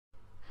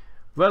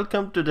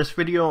Welcome to this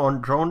video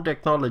on drone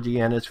technology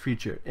and its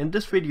future. In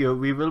this video,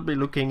 we will be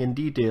looking in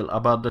detail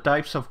about the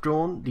types of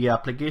drone, the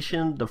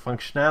application, the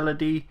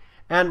functionality,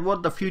 and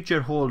what the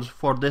future holds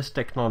for this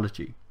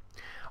technology.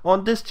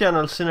 On this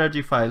channel,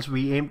 Synergy Files,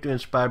 we aim to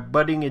inspire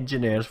budding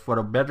engineers for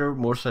a better,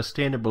 more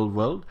sustainable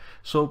world,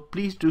 so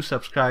please do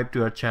subscribe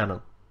to our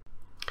channel.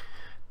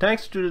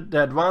 Thanks to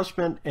the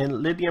advancement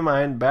in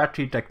lithium-ion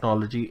battery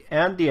technology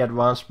and the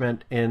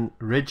advancement in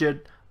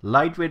rigid,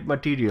 lightweight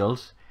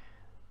materials,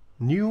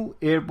 new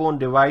airborne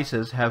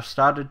devices have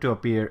started to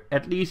appear,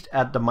 at least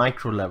at the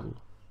micro level.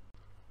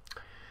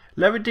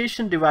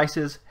 Levitation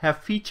devices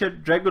have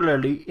featured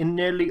regularly in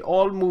nearly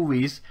all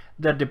movies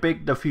that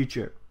depict the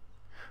future.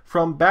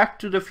 From Back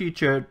to the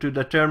Future to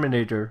The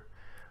Terminator,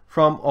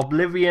 from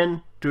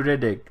Oblivion to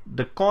Riddick,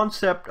 the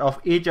concept of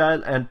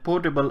agile and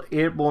portable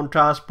airborne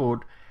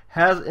transport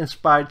has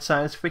inspired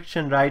science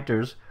fiction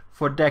writers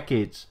for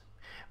decades.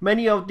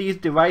 Many of these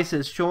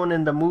devices shown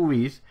in the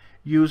movies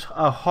use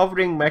a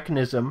hovering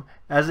mechanism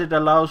as it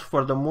allows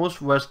for the most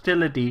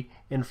versatility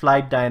in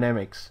flight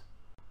dynamics.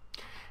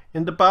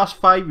 In the past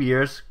 5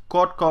 years,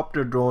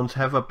 quadcopter drones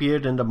have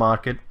appeared in the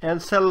market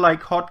and sell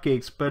like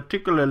hotcakes,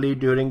 particularly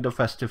during the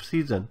festive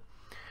season.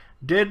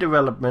 Their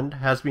development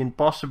has been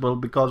possible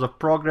because of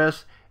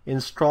progress in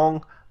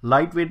strong,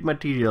 lightweight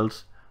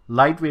materials,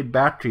 lightweight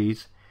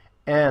batteries,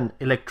 and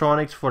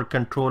electronics for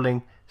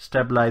controlling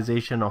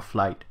stabilization of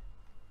flight.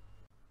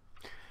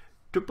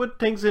 To put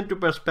things into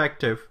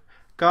perspective,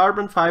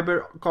 carbon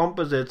fiber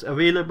composites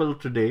available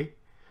today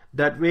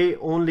that weigh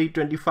only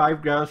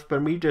 25 grams per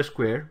meter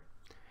square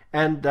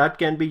and that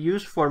can be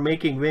used for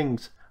making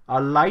wings are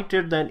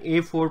lighter than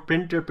A4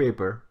 printer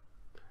paper.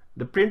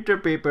 The printer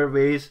paper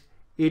weighs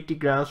 80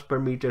 grams per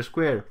meter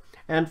square,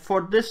 and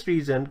for this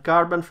reason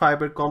carbon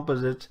fiber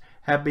composites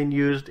have been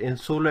used in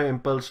Solar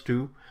Impulse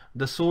 2,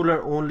 the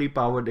solar-only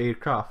powered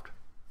aircraft.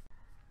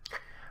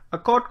 A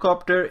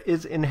quadcopter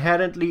is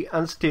inherently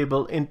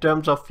unstable in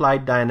terms of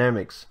flight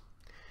dynamics.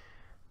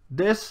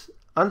 This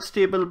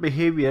unstable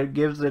behavior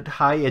gives it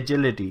high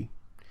agility,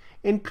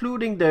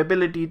 including the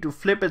ability to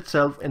flip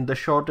itself in the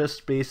shortest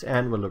space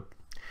envelope.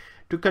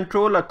 To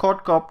control a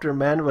quadcopter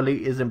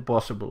manually is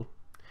impossible.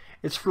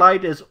 Its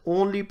flight is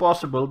only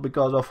possible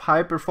because of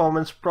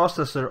high-performance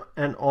processor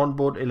and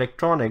onboard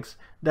electronics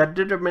that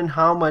determine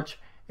how much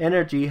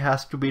energy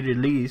has to be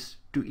released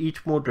to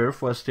each motor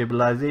for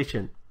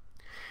stabilization.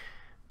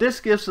 This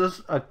gives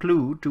us a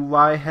clue to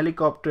why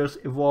helicopters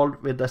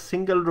evolved with a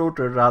single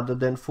rotor rather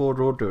than 4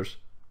 rotors.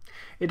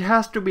 It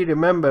has to be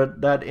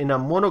remembered that in a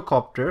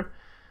monocopter,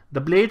 the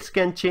blades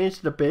can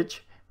change the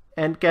pitch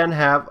and can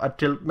have a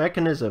tilt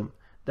mechanism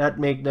that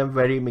make them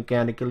very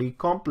mechanically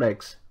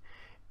complex.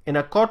 In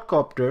a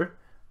quadcopter,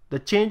 the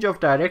change of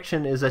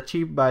direction is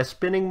achieved by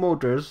spinning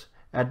motors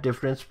at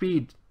different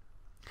speeds.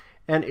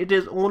 And it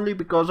is only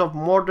because of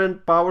modern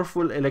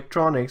powerful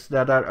electronics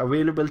that are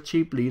available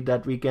cheaply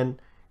that we can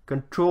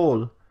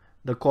control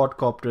the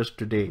quadcopters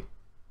today.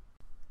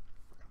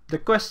 The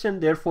question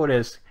therefore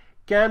is,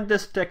 can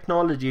this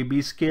technology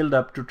be scaled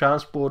up to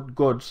transport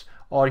goods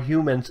or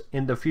humans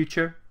in the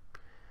future?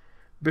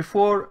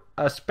 Before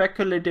a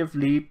speculative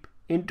leap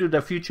into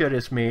the future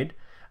is made,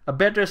 a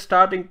better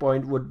starting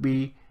point would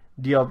be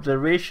the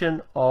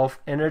observation of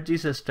energy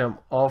system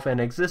of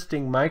an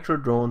existing micro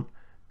drone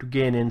to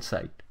gain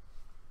insight.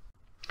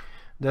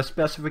 The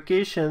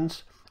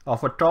specifications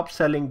of a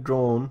top-selling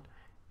drone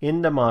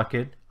in the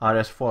market are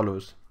as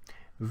follows.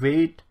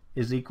 Weight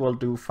is equal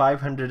to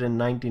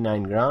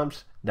 599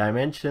 grams.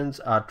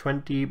 Dimensions are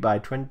 20 by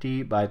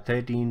 20 by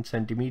 13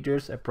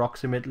 centimeters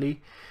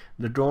approximately.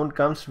 The drone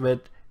comes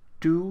with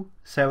two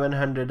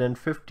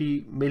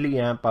 750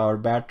 milliamp hour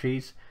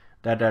batteries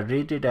that are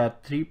rated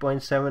at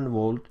 3.7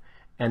 volt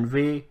and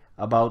weigh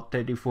about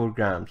 34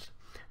 grams.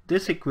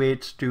 This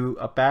equates to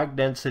a pack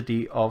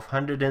density of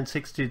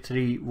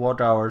 163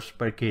 watt-hours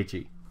per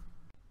kg.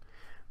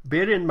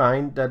 Bear in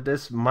mind that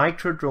this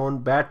micro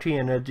drone battery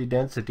energy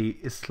density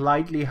is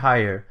slightly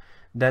higher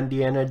than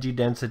the energy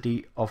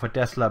density of a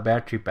Tesla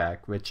battery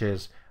pack, which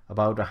is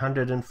about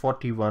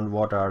 141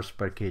 watt-hours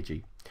per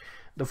kg.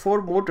 The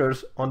 4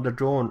 motors on the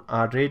drone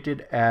are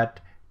rated at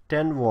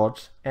 10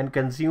 watts and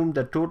consume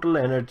the total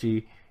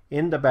energy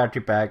in the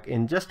battery pack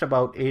in just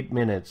about 8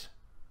 minutes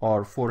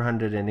or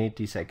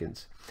 480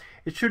 seconds.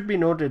 It should be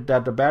noted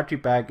that the battery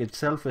pack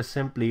itself is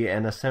simply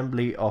an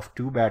assembly of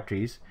 2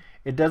 batteries.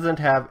 It doesn't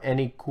have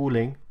any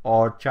cooling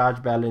or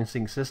charge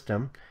balancing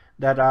system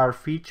that are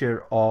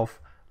feature of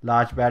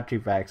large battery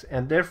packs,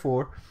 and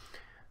therefore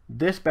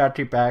this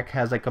battery pack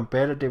has a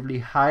comparatively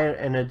higher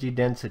energy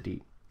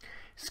density.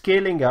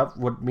 Scaling up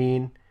would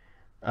mean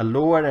a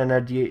lower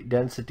energy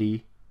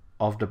density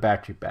of the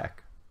battery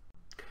pack.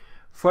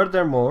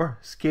 Furthermore,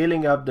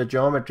 scaling up the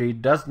geometry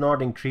does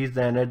not increase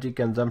the energy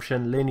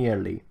consumption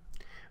linearly.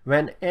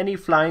 When any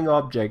flying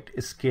object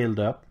is scaled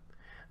up,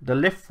 the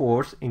lift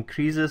force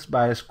increases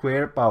by a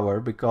square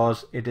power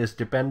because it is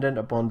dependent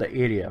upon the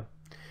area,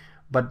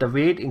 but the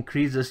weight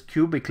increases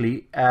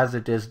cubically as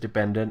it is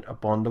dependent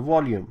upon the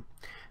volume.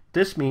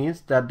 This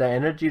means that the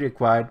energy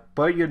required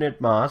per unit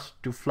mass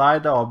to fly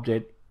the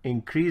object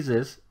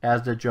increases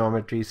as the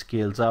geometry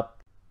scales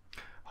up.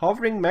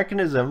 Hovering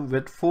mechanism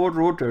with 4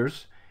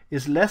 rotors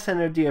is less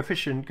energy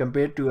efficient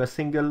compared to a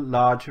single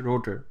large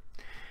rotor,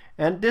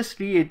 and this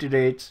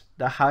reiterates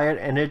the higher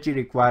energy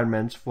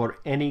requirements for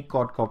any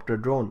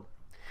quadcopter drone.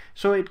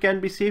 So it can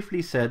be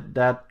safely said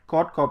that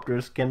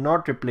quadcopters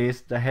cannot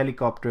replace the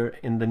helicopter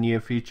in the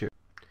near future.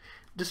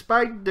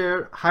 Despite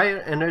their higher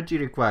energy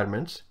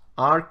requirements,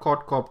 are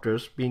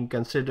quadcopters being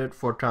considered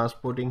for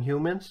transporting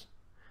humans?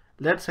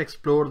 Let's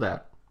explore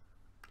that.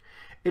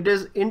 It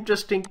is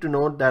interesting to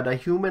note that a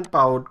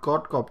human-powered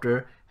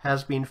quadcopter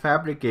has been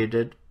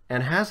fabricated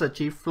and has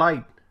achieved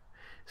flight.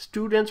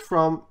 Students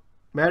from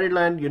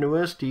Maryland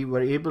University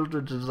were able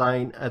to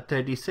design a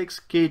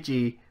 36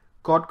 kg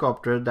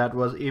quadcopter that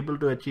was able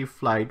to achieve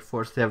flight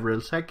for several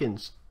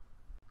seconds.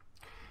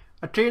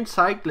 A trained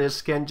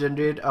cyclist can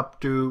generate up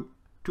to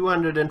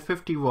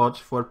 250 watts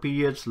for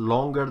periods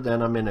longer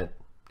than a minute.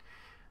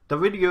 The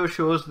video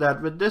shows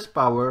that with this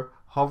power,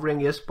 hovering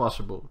is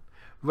possible.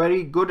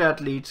 Very good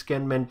athletes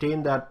can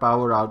maintain that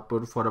power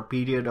output for a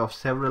period of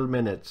several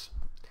minutes.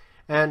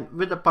 And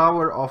with a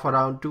power of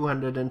around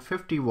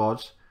 250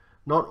 watts,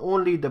 not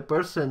only the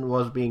person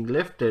was being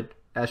lifted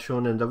as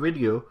shown in the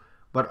video,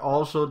 but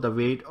also the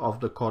weight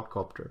of the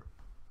quadcopter.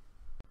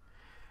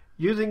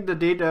 Using the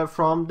data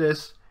from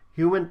this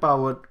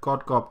human-powered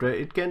quadcopter,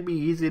 it can be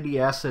easily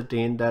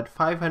ascertained that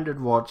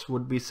 500 watts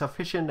would be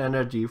sufficient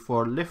energy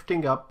for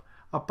lifting up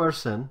a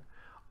person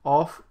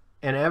of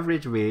an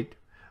average weight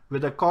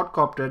with a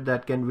quadcopter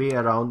that can weigh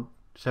around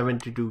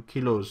 72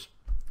 kilos.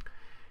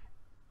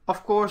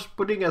 Of course,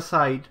 putting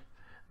aside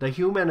the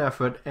human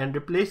effort and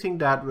replacing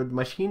that with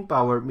machine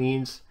power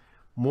means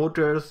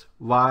motors,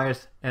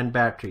 wires, and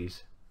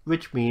batteries,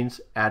 which means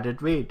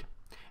added weight.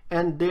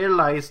 And there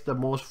lies the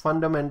most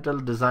fundamental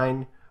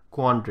design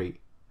quandary.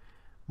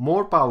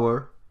 More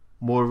power,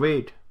 more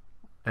weight,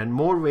 and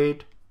more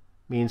weight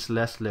means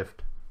less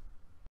lift.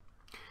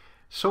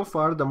 So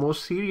far, the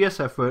most serious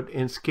effort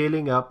in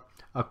scaling up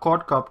a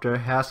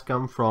quadcopter has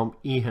come from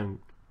EHang.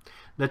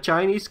 The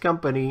Chinese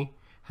company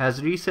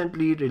has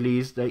recently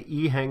released the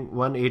EHang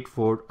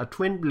 184, a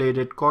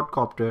twin-bladed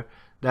quadcopter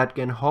that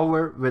can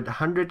hover with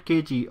 100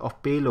 kg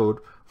of payload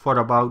for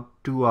about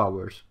 2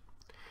 hours.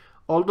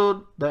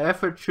 Although the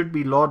effort should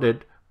be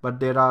lauded, but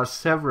there are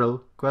several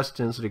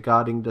questions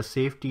regarding the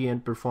safety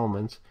and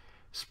performance,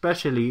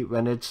 especially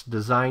when it's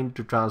designed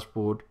to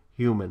transport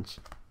humans.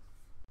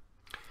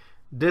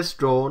 This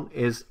drone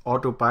is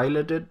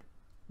autopiloted.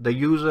 The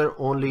user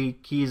only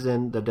keys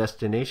in the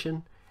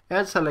destination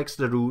and selects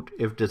the route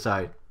if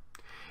desired.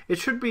 It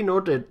should be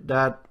noted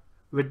that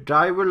with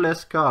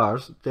driverless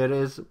cars, there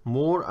is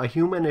more a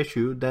human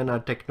issue than a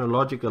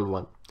technological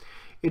one.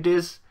 It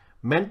is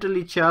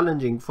mentally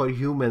challenging for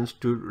humans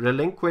to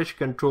relinquish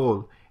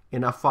control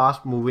in a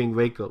fast-moving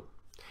vehicle.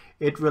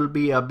 It will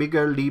be a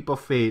bigger leap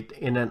of faith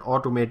in an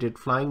automated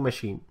flying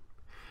machine.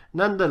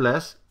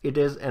 Nonetheless, it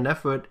is an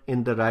effort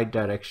in the right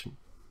direction.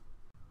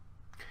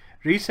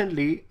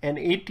 Recently, an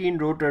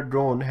 18-rotor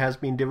drone has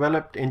been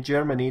developed in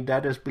Germany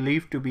that is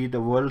believed to be the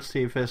world's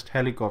safest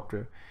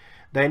helicopter.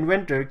 The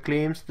inventor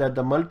claims that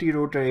the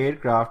multi-rotor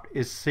aircraft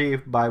is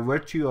safe by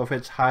virtue of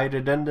its high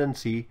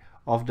redundancy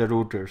of the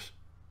rotors.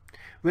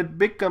 With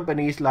big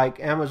companies like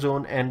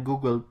Amazon and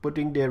Google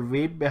putting their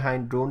weight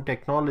behind drone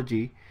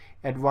technology,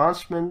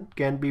 advancement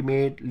can be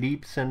made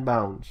leaps and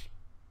bounds.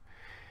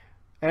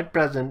 At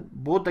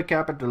present, both the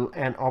capital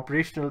and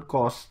operational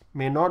costs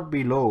may not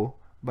be low,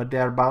 but they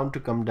are bound to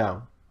come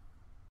down.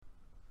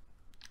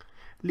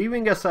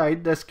 Leaving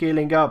aside the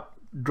scaling up,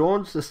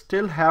 drones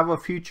still have a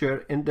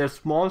future in their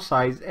small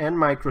size and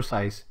micro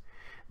size.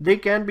 They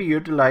can be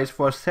utilized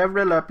for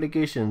several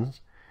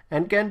applications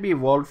and can be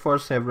evolved for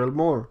several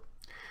more.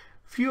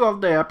 Few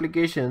of the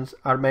applications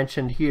are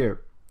mentioned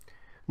here.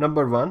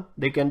 Number 1,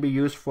 they can be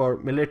used for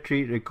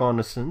military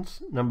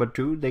reconnaissance. Number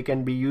 2, they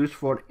can be used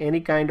for any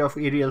kind of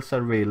aerial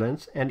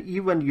surveillance and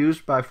even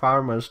used by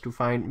farmers to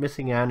find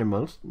missing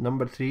animals.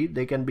 Number 3,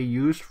 they can be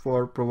used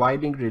for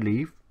providing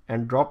relief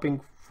and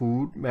dropping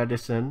food,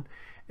 medicine,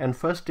 and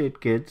first aid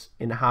kits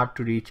in hard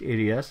to reach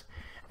areas.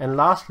 And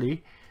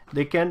lastly,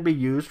 they can be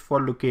used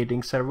for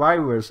locating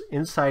survivors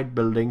inside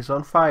buildings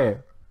on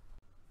fire.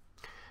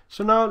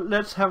 So now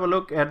let's have a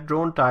look at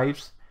drone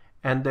types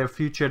and their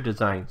future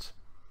designs.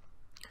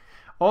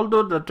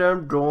 Although the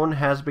term drone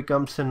has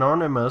become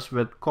synonymous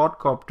with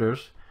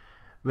quadcopters,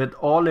 with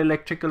all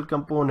electrical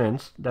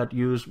components that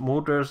use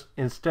motors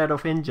instead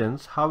of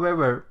engines,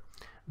 however,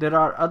 there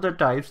are other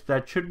types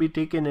that should be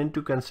taken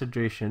into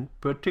consideration,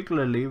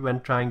 particularly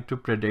when trying to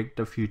predict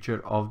the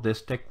future of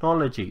this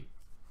technology.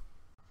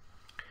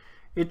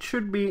 It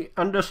should be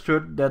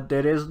understood that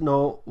there is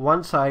no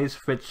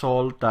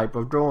one-size-fits-all type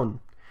of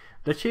drone.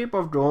 The shape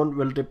of drone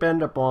will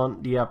depend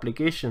upon the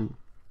application.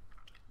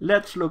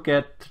 Let's look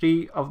at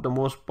 3 of the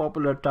most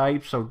popular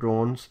types of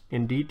drones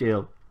in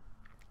detail.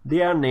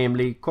 They are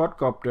namely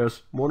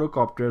quadcopters,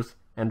 monocopters,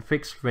 and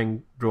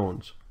fixed-wing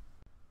drones.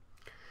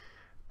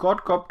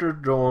 Quadcopter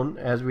drones,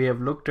 as we have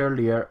looked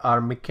earlier,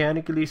 are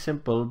mechanically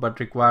simple but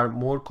require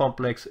more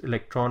complex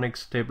electronic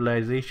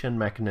stabilization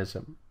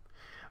mechanism,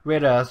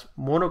 whereas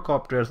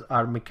monocopters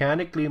are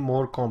mechanically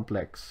more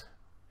complex.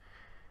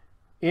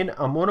 In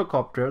a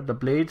monocopter, the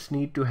blades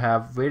need to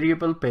have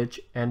variable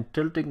pitch and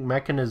tilting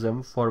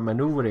mechanism for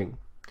maneuvering.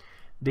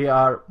 They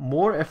are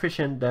more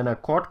efficient than a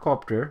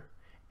quadcopter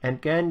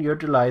and can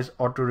utilize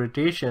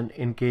auto-rotation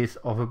in case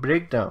of a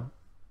breakdown.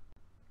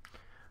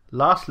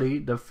 Lastly,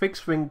 the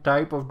fixed-wing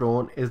type of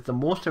drone is the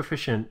most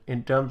efficient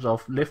in terms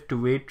of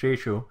lift-to-weight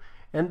ratio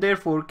and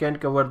therefore can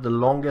cover the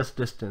longest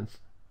distance.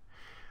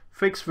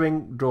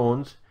 Fixed-wing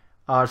drones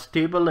are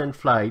stable in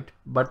flight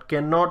but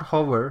cannot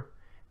hover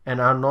and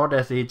are not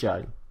as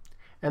agile.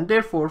 And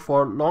therefore,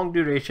 for long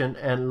duration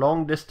and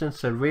long distance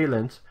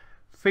surveillance,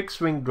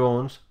 fixed-wing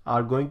drones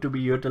are going to be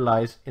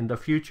utilized in the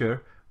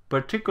future,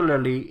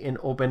 particularly in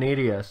open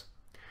areas.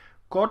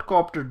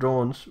 Quadcopter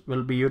drones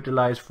will be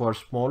utilized for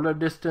smaller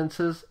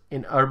distances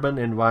in urban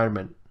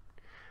environment,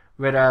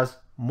 whereas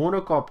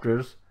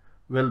monocopters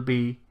will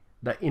be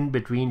the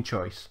in-between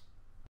choice.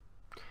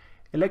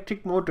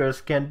 Electric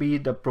motors can be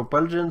the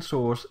propulsion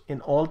source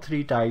in all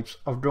three types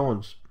of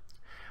drones.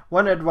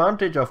 One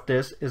advantage of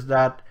this is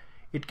that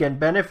it can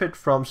benefit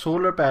from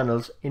solar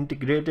panels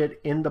integrated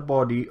in the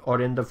body or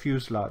in the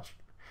fuselage.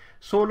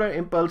 Solar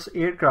impulse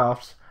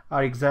aircrafts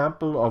are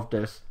examples of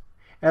this,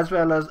 as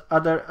well as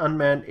other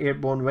unmanned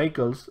airborne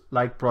vehicles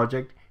like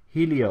Project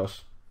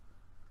Helios.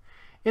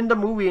 In the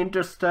movie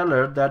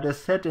Interstellar, that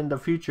is set in the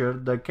future,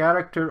 the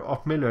character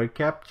of Miller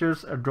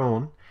captures a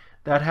drone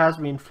that has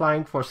been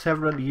flying for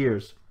several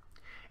years.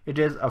 It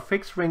is a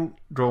fixed-wing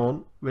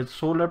drone with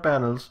solar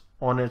panels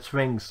on its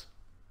wings.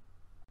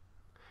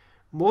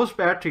 Most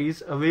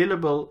batteries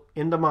available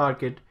in the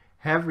market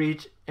have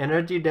reached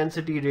energy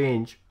density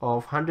range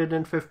of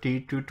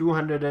 150 to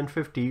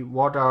 250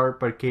 watt-hour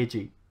per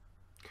kg.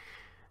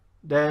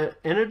 The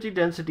energy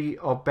density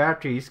of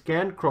batteries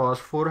can cross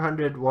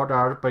 400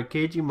 watt-hour per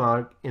kg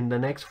mark in the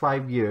next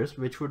 5 years,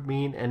 which would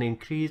mean an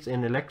increase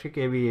in electric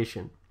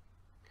aviation.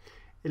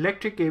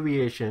 Electric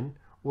aviation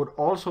would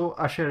also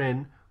usher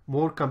in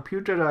more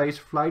computerized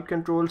flight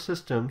control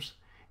systems,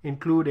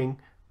 including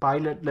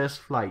pilotless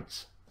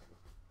flights.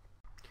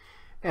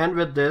 And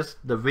with this,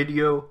 the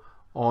video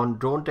on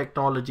drone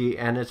technology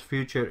and its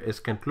future is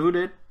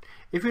concluded.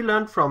 If you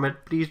learned from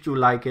it, please do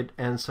like it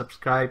and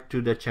subscribe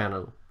to the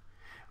channel.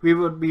 We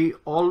would be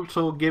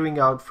also giving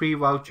out free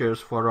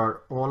vouchers for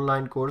our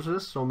online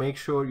courses, so make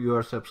sure you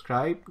are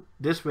subscribed.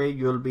 This way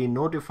you'll be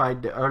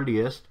notified the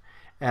earliest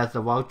as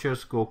the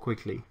vouchers go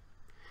quickly.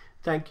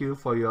 Thank you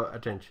for your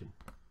attention.